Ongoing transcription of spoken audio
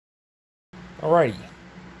Alrighty,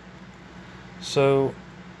 so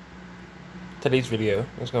today's video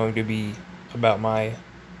is going to be about my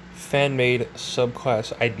fan-made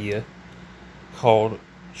subclass idea called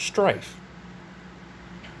STRIFE.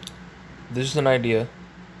 This is an idea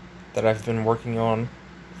that I've been working on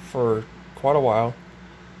for quite a while.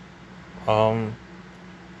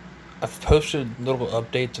 I've posted little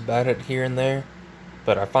updates about it here and there,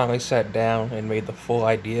 but I finally sat down and made the full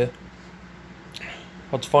idea.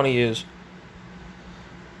 What's funny is,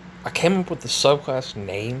 I came up with the subclass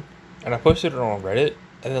name, and I posted it on Reddit,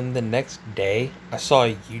 and then the next day, I saw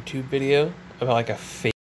a YouTube video about like a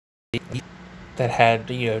fake that had,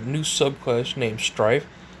 new subclass named STRIFE.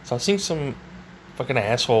 So I seen some fucking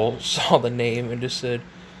asshole saw the name and just said,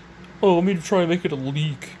 "Oh, let me try and make it a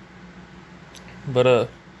leak."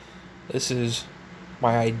 But this is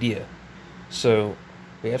my idea. So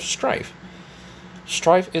we have STRIFE.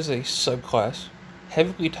 STRIFE is a subclass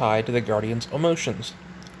heavily tied to the Guardian's emotions.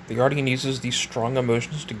 The Guardian uses these strong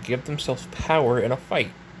emotions to give themselves power in a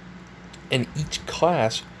fight, and each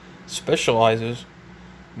class specializes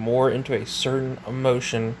more into a certain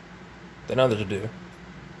emotion than others do.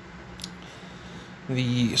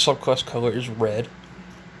 The subclass color is red,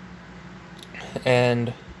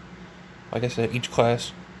 and like I said, each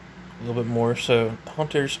class a little bit more. So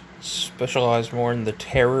Hunters specialize more in the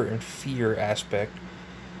terror and fear aspect.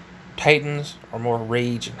 Titans are more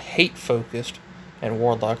rage and hate focused, and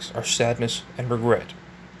Warlocks are sadness and regret.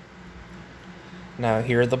 Now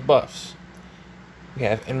here are the buffs. We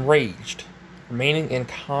have Enraged. Remaining in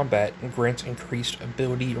combat grants increased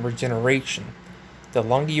ability regeneration. The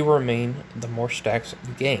longer you remain, the more stacks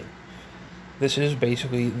you gain. This is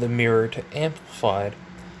basically the mirror to Amplified.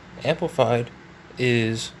 Amplified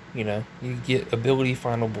is, you get ability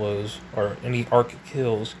final blows or any arc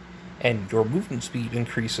kills, and your movement speed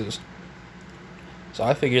increases. So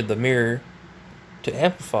I figured the mirror to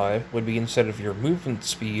Amplify would be, instead of your movement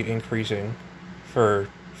speed increasing for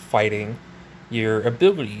fighting, your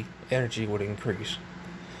ability energy would increase.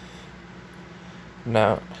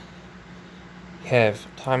 Now, you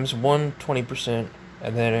have times 1, 20%,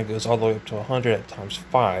 and then it goes all the way up to 100 at times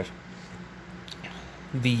 5.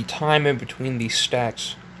 The time in between these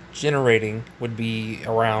stacks generating would be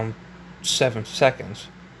around 7 seconds.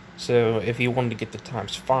 So if you wanted to get to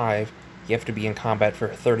times 5, you have to be in combat for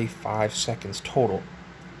 35 seconds total.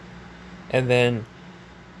 And then,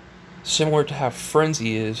 similar to how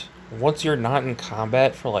Frenzy is, once you're not in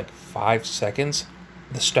combat for like 5 seconds,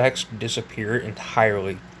 the stacks disappear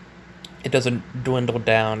entirely. It doesn't dwindle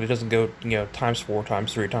down, it doesn't go, times 4,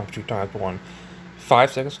 times 3, times 2, times 1.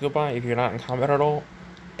 5 seconds go by, if you're not in combat at all,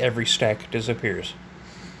 every stack disappears.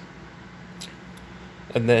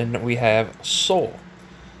 And then we have Soul.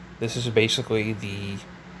 This is basically the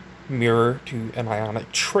mirror to an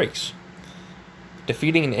ionic trace.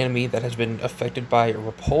 Defeating an enemy that has been affected by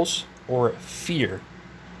repulse or fear.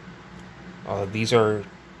 These are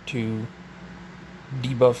two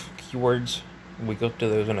debuff keywords. We'll go to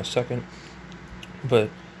those in a second. But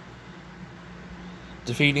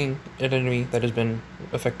defeating an enemy that has been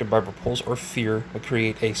affected by repulse or fear will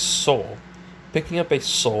create a soul. Picking up a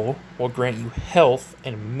soul will grant you health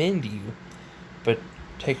and mend you, but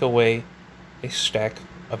take away a stack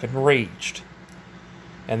of Enraged.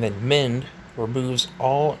 And then Mend removes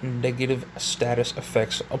all negative status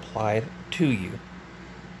effects applied to you.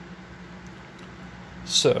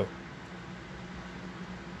 So,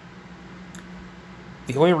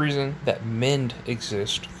 the only reason that Mend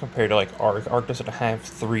exists compared to like Arc doesn't have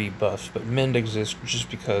 3 buffs, but Mend exists just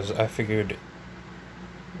because I figured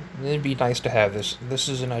it'd be nice to have this. This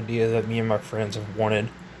is an idea that me and my friends have wanted.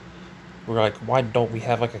 We're like, why don't we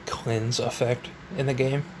have like a cleanse effect in the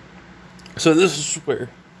game? So this is where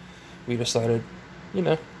we decided,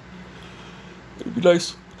 it'd be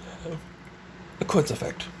nice to have a cleanse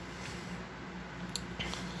effect.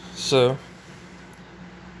 So,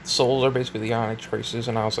 souls are basically the ionic traces,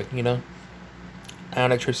 and I was like,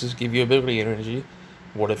 ionic traces give you ability energy.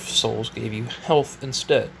 What if souls gave you health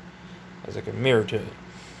instead? As like a mirror to it.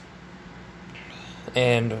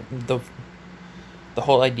 And the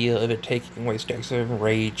whole idea of it taking away stacks of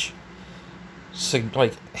rage, so,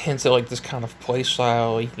 hints at this kind of play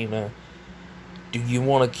style. Do you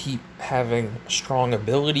want to keep having strong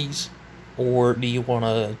abilities, or do you want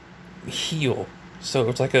to heal? So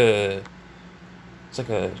it's like a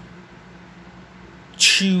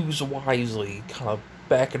choose wisely kind of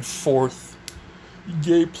back and forth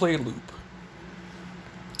gameplay loop.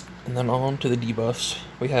 And then on to the debuffs,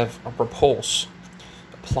 we have a repulse.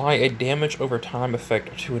 Apply a damage over time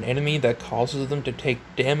effect to an enemy that causes them to take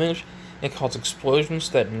damage and cause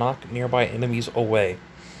explosions that knock nearby enemies away.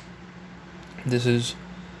 This is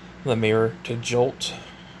the mirror to Jolt,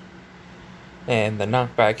 and the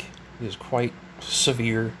knockback is quite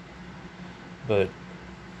severe, but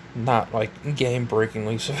not like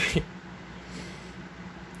game-breakingly severe.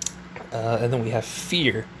 And then we have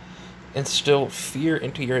Fear. Instill fear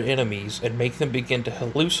into your enemies and make them begin to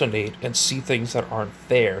hallucinate and see things that aren't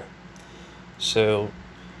there. So,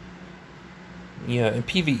 yeah, in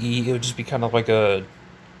PvE, it would just be kind of like a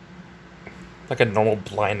normal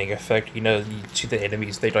blinding effect. You know, you see the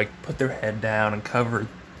enemies, they like put their head down and cover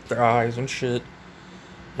their eyes and shit.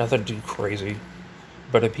 Nothing too crazy.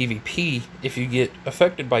 But in PvP, if you get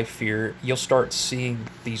affected by fear, you'll start seeing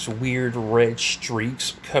these weird red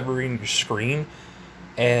streaks covering your screen,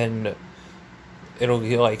 and it'll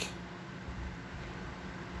be like,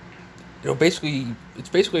 it's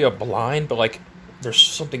basically a blind, but like there's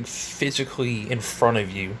something physically in front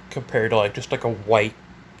of you compared to like just like a white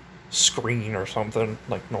screen or something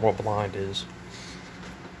like normal blind is.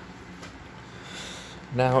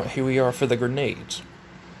 Now here we are for the grenades.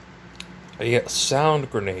 A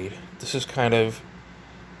sound grenade. This is kind of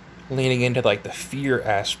leaning into like the fear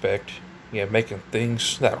aspect, making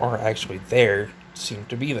things that aren't actually there seem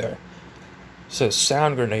to be there. So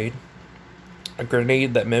sound grenade, a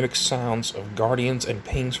grenade that mimics sounds of guardians and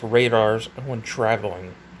pings radars when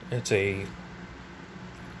traveling. It's a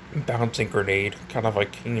bouncing grenade, kind of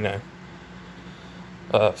like,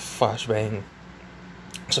 flashbang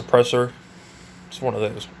suppressor. It's one of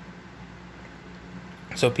those.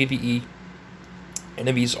 So PvE,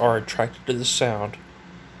 enemies are attracted to the sound,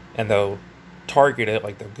 and they'll target it,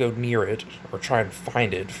 like they'll go near it, or try and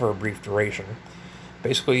find it for a brief duration.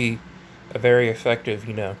 Basically, a very effective,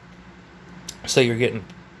 say you're getting,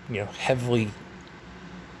 heavily,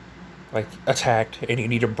 like, attacked, and you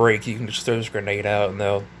need a break, you can just throw this grenade out, and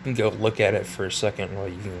they'll go look at it for a second while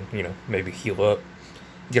you can, maybe heal up,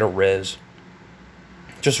 get a res,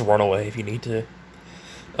 just run away if you need to.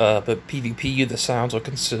 But PvP, the sounds will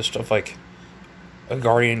consist of, like, a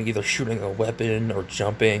guardian either shooting a weapon or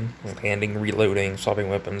jumping, landing, reloading, swapping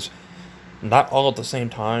weapons. Not all at the same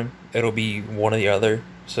time. It'll be one or the other.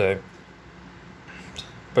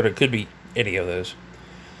 But it could be any of those.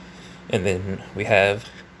 And then we have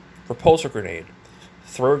repulsor grenade.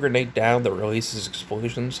 Throw a grenade down that releases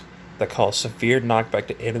explosions that cause severe knockback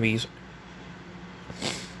to enemies.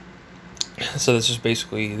 So this is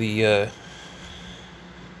basically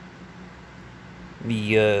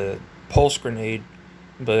the pulse grenade,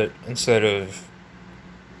 but instead of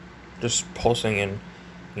just pulsing and,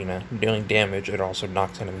 dealing damage, it also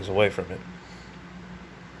knocks enemies away from it.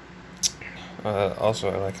 Also,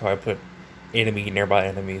 I like how I put nearby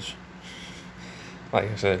enemies.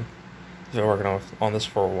 Like I said, I've been working on this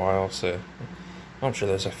for a while, so I'm sure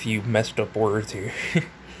there's a few messed up words here.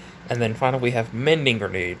 And then finally we have mending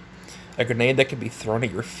grenade. A grenade that can be thrown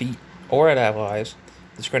at your feet or at allies.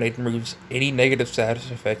 This grenade removes any negative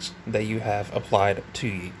status effects that you have applied to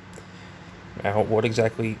you. Now, what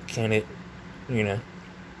exactly can it,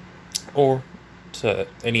 or to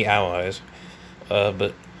any allies,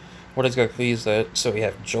 but what exactly is that? So we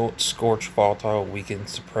have Jolt, Scorch, Volatile, Weaken,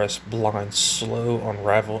 Suppress, Blind, Slow,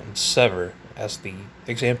 Unravel, and Sever as the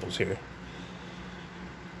examples here.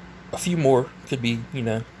 A few more could be,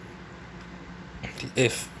 I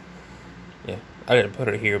didn't put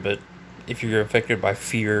it here, but if you're affected by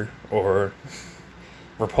fear or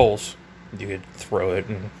repulse, you could throw it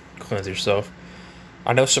and cleanse yourself.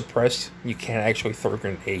 I know suppressed, you can't actually throw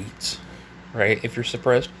grenades, right, if you're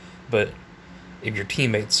suppressed, but if your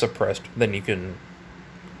teammate's suppressed, then you can,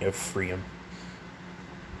 free them.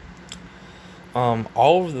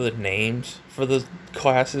 All of the names for the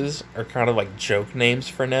classes are kind of like joke names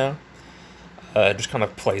for now, just kind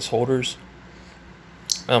of placeholders.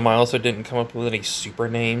 I also didn't come up with any super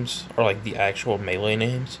names, or like the actual melee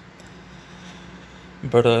names.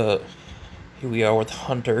 But, here we are with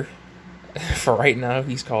Hunter. For right now,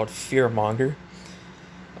 he's called Fearmonger.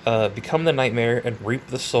 Become the nightmare and reap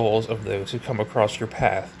the souls of those who come across your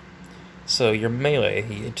path. So your melee,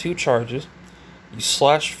 you get 2 charges. You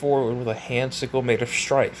slash forward with a hand sickle made of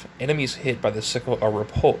strife. Enemies hit by the sickle are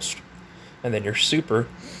repulsed. And then your super,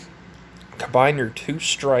 combine your 2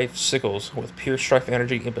 strife sickles with pure strife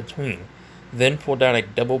energy in between. Then pull down a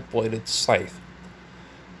double-bladed scythe.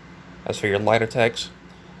 As for your light attacks,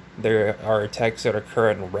 there are attacks that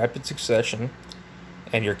occur in rapid succession,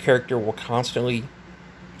 and your character will constantly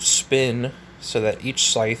spin so that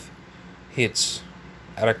each scythe hits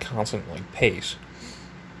at a constant pace.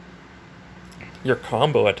 Your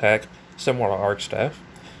combo attack, similar to Arc Staff,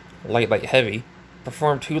 light, heavy,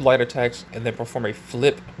 perform 2 light attacks and then perform a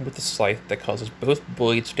flip with the scythe that causes both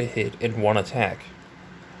blades to hit in one attack.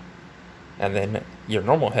 And then your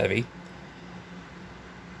normal heavy,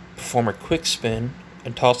 perform a quick spin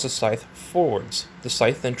and toss the scythe forwards. The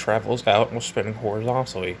scythe then travels out while spinning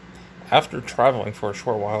horizontally. After traveling for a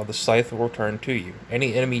short while, the scythe will return to you.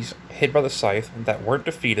 Any enemies hit by the scythe that weren't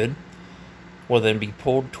defeated will then be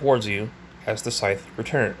pulled towards you as the scythe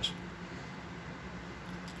returns.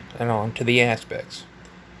 And on to the aspects.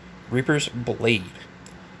 Reaper's Blade.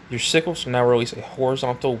 Your sickles now release a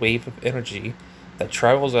horizontal wave of energy that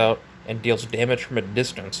travels out and deals damage from a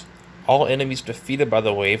distance. All enemies defeated by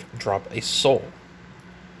the wave drop a soul.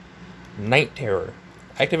 Night Terror.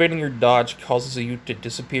 Activating your dodge causes you to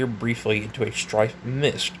disappear briefly into a Strife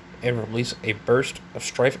mist and release a burst of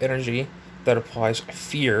Strife energy that applies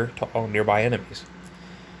fear to all nearby enemies.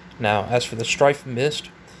 Now, as for the Strife mist,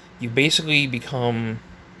 you basically become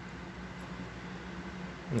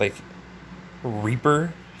like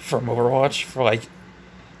Reaper from Overwatch for like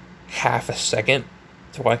half a second,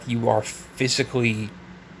 to like you are physically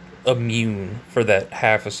immune for that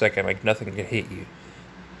half a second, like nothing can hit you.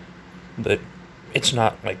 But it's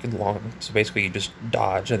not like long, so basically you just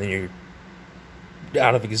dodge and then you're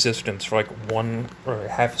out of existence for like one or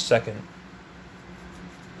half a second,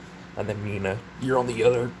 and then you're on the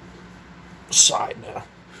other side now.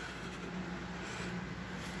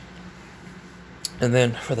 And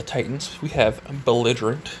then for the Titans, we have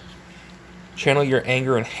Belligerent. Channel your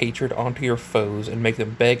anger and hatred onto your foes and make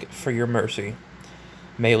them beg for your mercy.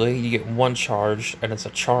 Melee, you get one charge, and it's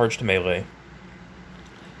a charged melee.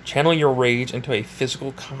 Channel your rage into a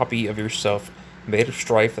physical copy of yourself made of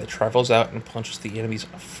Strife that travels out and punches the enemies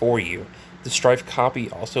for you. The Strife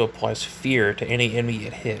copy also applies fear to any enemy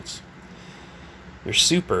it hits. Your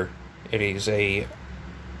super, it is a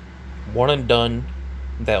one and done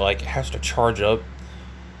that like has to charge up.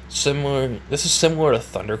 This is similar to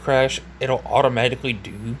Thunder Crash. It'll automatically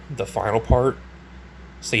do the final part,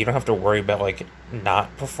 so you don't have to worry about like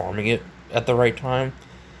not performing it at the right time.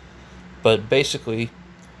 But basically,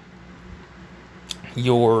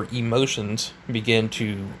 your emotions begin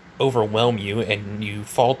to overwhelm you and you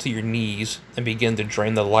fall to your knees and begin to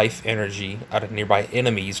drain the life energy out of nearby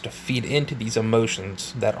enemies to feed into these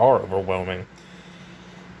emotions that are overwhelming.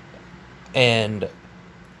 And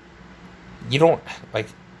you don't like,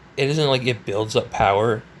 it isn't like it builds up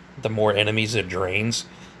power the more enemies it drains.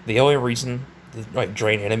 The only reason like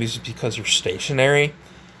drain enemies is because you're stationary.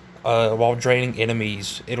 While draining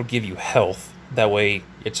enemies, it'll give you health. That way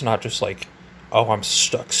it's not just like, oh, I'm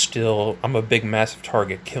stuck still, I'm a big massive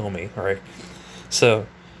target, kill me, right? So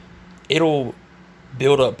it'll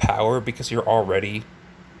build up power because you're already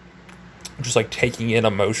just like taking in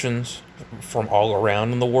emotions from all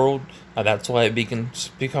around in the world, and that's why it begins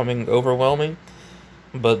becoming overwhelming.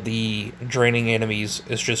 But the draining enemies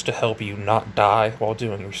is just to help you not die while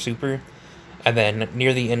doing your super. And then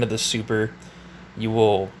near the end of the super, you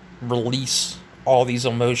will release all these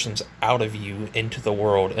emotions out of you into the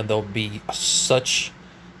world, and there'll be such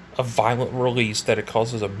a violent release that it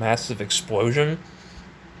causes a massive explosion,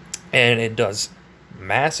 and it does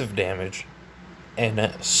massive damage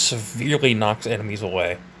and severely knocks enemies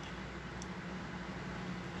away.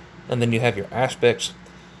 And then you have your aspects.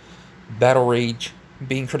 Battle Rage.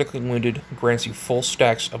 Being critically wounded grants you full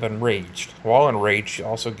stacks of Enraged. While enraged, you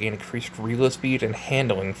also gain increased reload speed and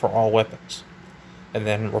handling for all weapons. And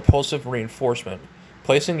then Repulsive Reinforcement.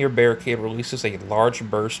 Placing your barricade releases a large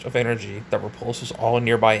burst of energy that repulses all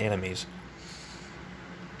nearby enemies.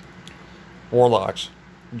 Warlocks.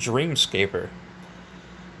 Dreamscaper.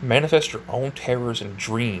 Manifest your own terrors and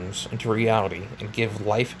dreams into reality and give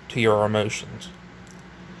life to your emotions.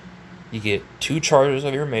 You get 2 charges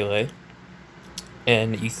of your melee,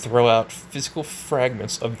 and you throw out physical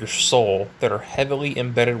fragments of your soul that are heavily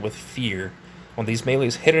embedded with fear. When these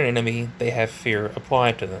melees hit an enemy, they have fear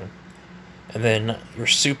applied to them. And then your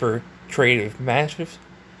super, create a massive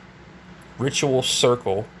ritual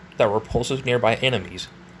circle that repulses nearby enemies.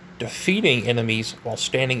 Defeating enemies while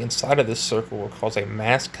standing inside of this circle will cause a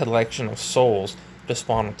mass collection of souls to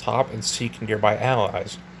spawn on top and seek nearby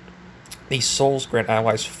allies. These souls grant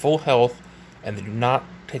allies full health, and they do not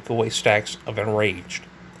take away stacks of Enraged.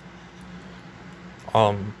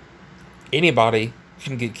 Anybody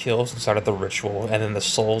can get kills inside of the ritual, and then the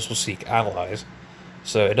souls will seek allies.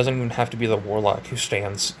 So it doesn't even have to be the warlock who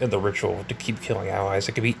stands in the ritual to keep killing allies.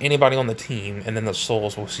 It could be anybody on the team, and then the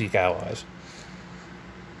souls will seek allies.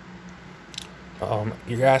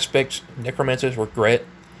 Your aspects, Necromancer's Regret.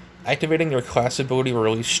 Activating your class ability will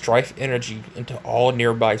release Strife energy into all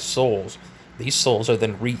nearby souls. These souls are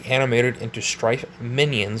then reanimated into Strife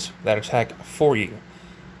minions that attack for you.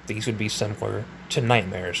 These would be similar to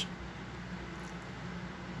nightmares,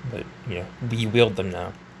 but we wield them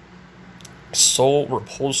now. Soul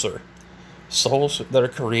Repulsor. Souls that are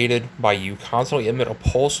created by you constantly emit a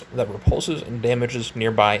pulse that repulses and damages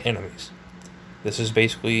nearby enemies. This is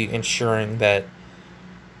basically ensuring that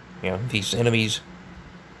these enemies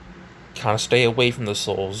kind of stay away from the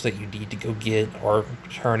souls that you need to go get or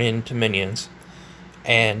turn into minions.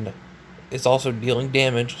 And it's also dealing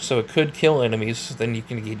damage, so it could kill enemies, so then you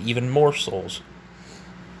can get even more souls.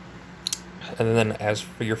 And then as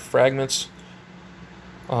for your fragments,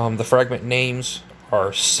 the fragment names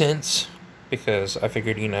are sense, because I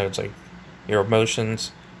figured, it's like your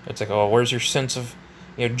emotions. It's like, oh, where's your sense of,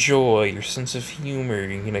 joy, your sense of humor,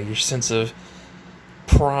 your sense of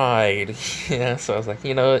pride. Yeah, so I was like,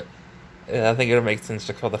 what? I think it'll make sense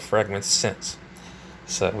to call the fragments sense.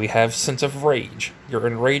 So we have sense of rage. Your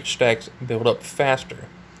enraged stacks build up faster.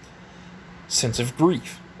 Sense of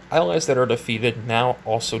grief. Allies that are defeated now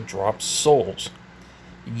also drop souls.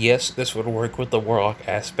 Yes, this would work with the Warlock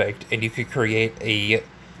aspect, and you could create a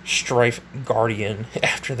Strife Guardian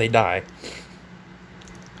after they die.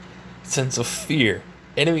 Sense of fear.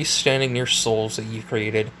 Enemies standing near souls that you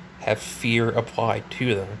created have fear applied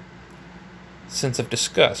to them. Sense of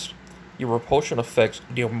disgust. Your repulsion effects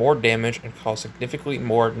deal more damage and cause significantly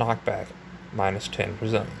more knockback, -10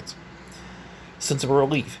 resilience. Sense of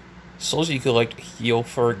relief. Souls you collect heal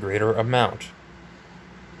for a greater amount.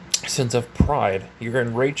 Sense of pride. Your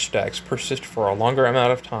enraged stacks persist for a longer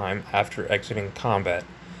amount of time after exiting combat.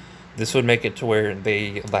 This would make it to where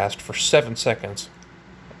they last for 7 seconds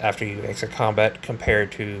after you exit combat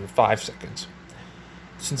compared to 5 seconds.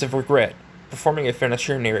 Sense of regret. Performing a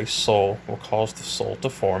finisher near a soul will cause the soul to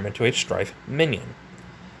form into a Strife minion.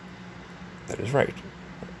 That is right.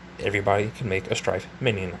 Everybody can make a Strife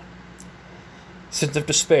minion. Sense of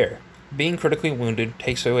despair. Being critically wounded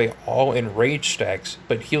takes away all enraged stacks,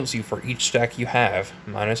 but heals you for each stack you have,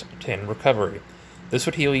 -10 recovery. This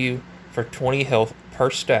would heal you for 20 health per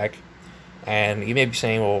stack, and you may be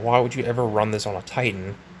saying, well, why would you ever run this on a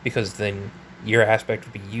Titan? Because then your aspect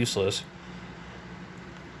would be useless.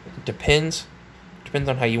 It depends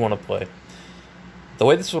on how you want to play. The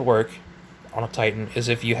way this would work on a Titan is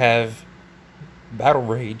if you have Battle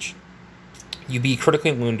Rage, you be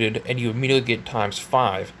critically wounded, and you immediately get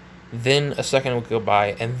 ×5. Then a second would go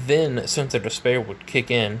by, and then Sense of Despair would kick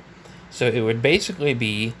in. So it would basically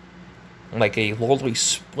be like a Lordly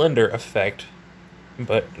Splendor effect,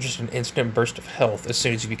 but just an instant burst of health as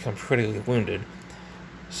soon as you become critically wounded.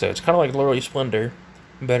 So it's kind of like Lordly Splendor,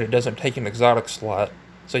 but it doesn't take an exotic slot,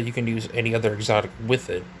 so you can use any other exotic with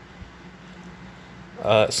it.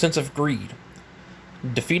 Sense of Greed.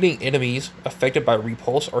 Defeating enemies affected by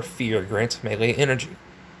repulse or fear grants melee energy.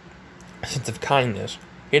 Sense of Kindness.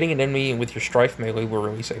 Hitting an enemy with your Strife melee will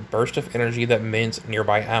release a burst of energy that mends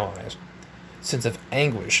nearby allies. Sense of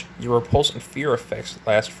Anguish. Your repulse and fear effects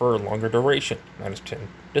last for a longer duration, -10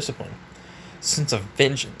 discipline. Sense of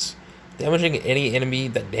Vengeance. Damaging any enemy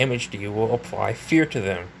that damaged you will apply fear to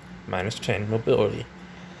them, -10 mobility.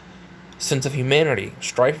 Sense of Humanity.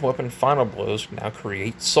 Strife weapon final blows now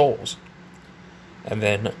create souls. And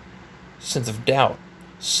then Sense of Doubt.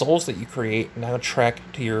 Souls that you create now track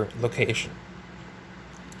to your location.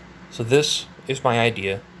 So this is my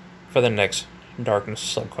idea for the next Darkness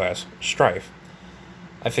subclass, Strife.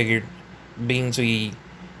 I figured, being we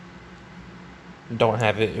don't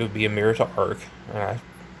have it, it would be a mirror to Arc, and I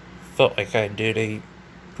felt like I did a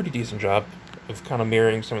pretty decent job of kind of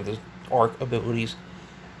mirroring some of the Arc abilities.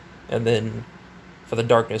 And then for the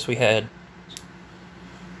Darkness, we had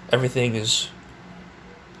everything is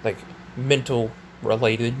like mental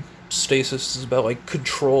related. Stasis is about like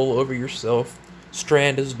control over yourself.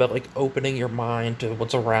 Strand is about like opening your mind to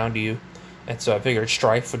what's around you. And so I figured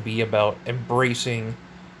Strife would be about embracing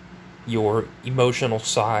your emotional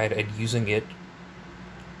side and using it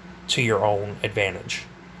to your own advantage.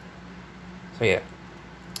 So yeah,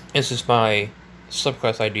 this is my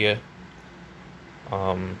subclass idea.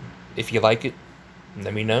 If you like it,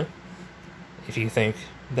 let me know. If you think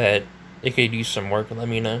that it could use some work, let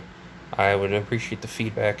me know. I would appreciate the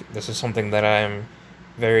feedback. This is something that I'm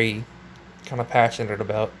very kind of passionate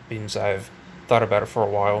about, because I've thought about it for a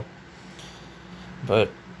while. But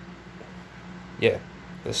yeah,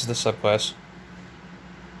 this is the subclass.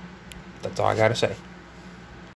 That's all I gotta say.